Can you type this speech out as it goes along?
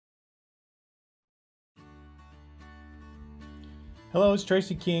Hello, it's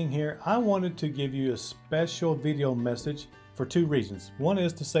Tracy King here. I wanted to give you a special video message for two reasons. One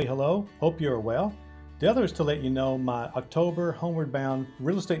is to say hello, hope you are well. The other is to let you know my October Homeward Bound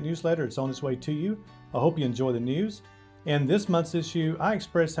real estate newsletter is on its way to you. I hope you enjoy the news. In this month's issue, I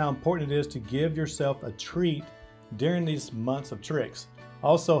express how important it is to give yourself a treat during these months of tricks.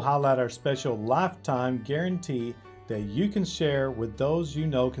 Also highlight our special lifetime guarantee that you can share with those you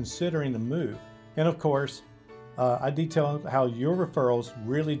know considering a move. And of course, I detail how your referrals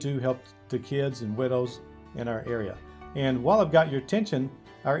really do help the kids and widows in our area. And while I've got your attention,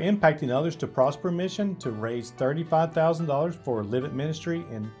 our Impacting Others to Prosper mission to raise $35,000 for Live It Ministry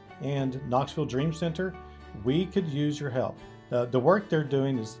and Knoxville Dream Center, we could use your help. The work they're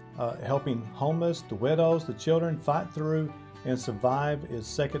doing is helping homeless, the widows, the children fight through and survive is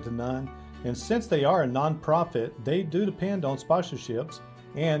second to none. And since they are a nonprofit, they do depend on sponsorships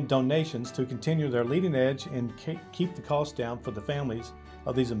and donations to continue their leading edge and keep the costs down for the families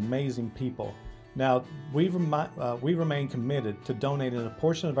of these amazing people. Now, we remain committed to donating a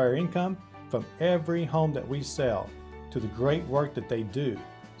portion of our income from every home that we sell to the great work that they do.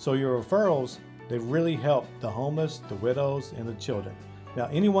 So your referrals, they really help the homeless, the widows, and the children. Now,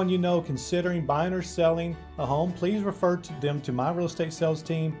 anyone you know considering buying or selling a home, please refer them to my real estate sales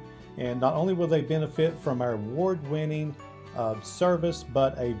team. And not only will they benefit from our award-winning service,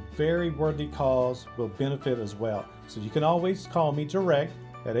 but a very worthy cause will benefit as well. So you can always call me direct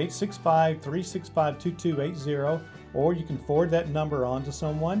at 865-365-2280, or you can forward that number on to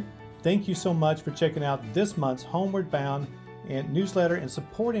someone. Thank you so much for checking out this month's Homeward Bound and newsletter and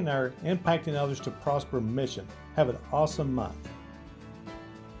supporting our Impacting Others to Prosper mission. Have an awesome month.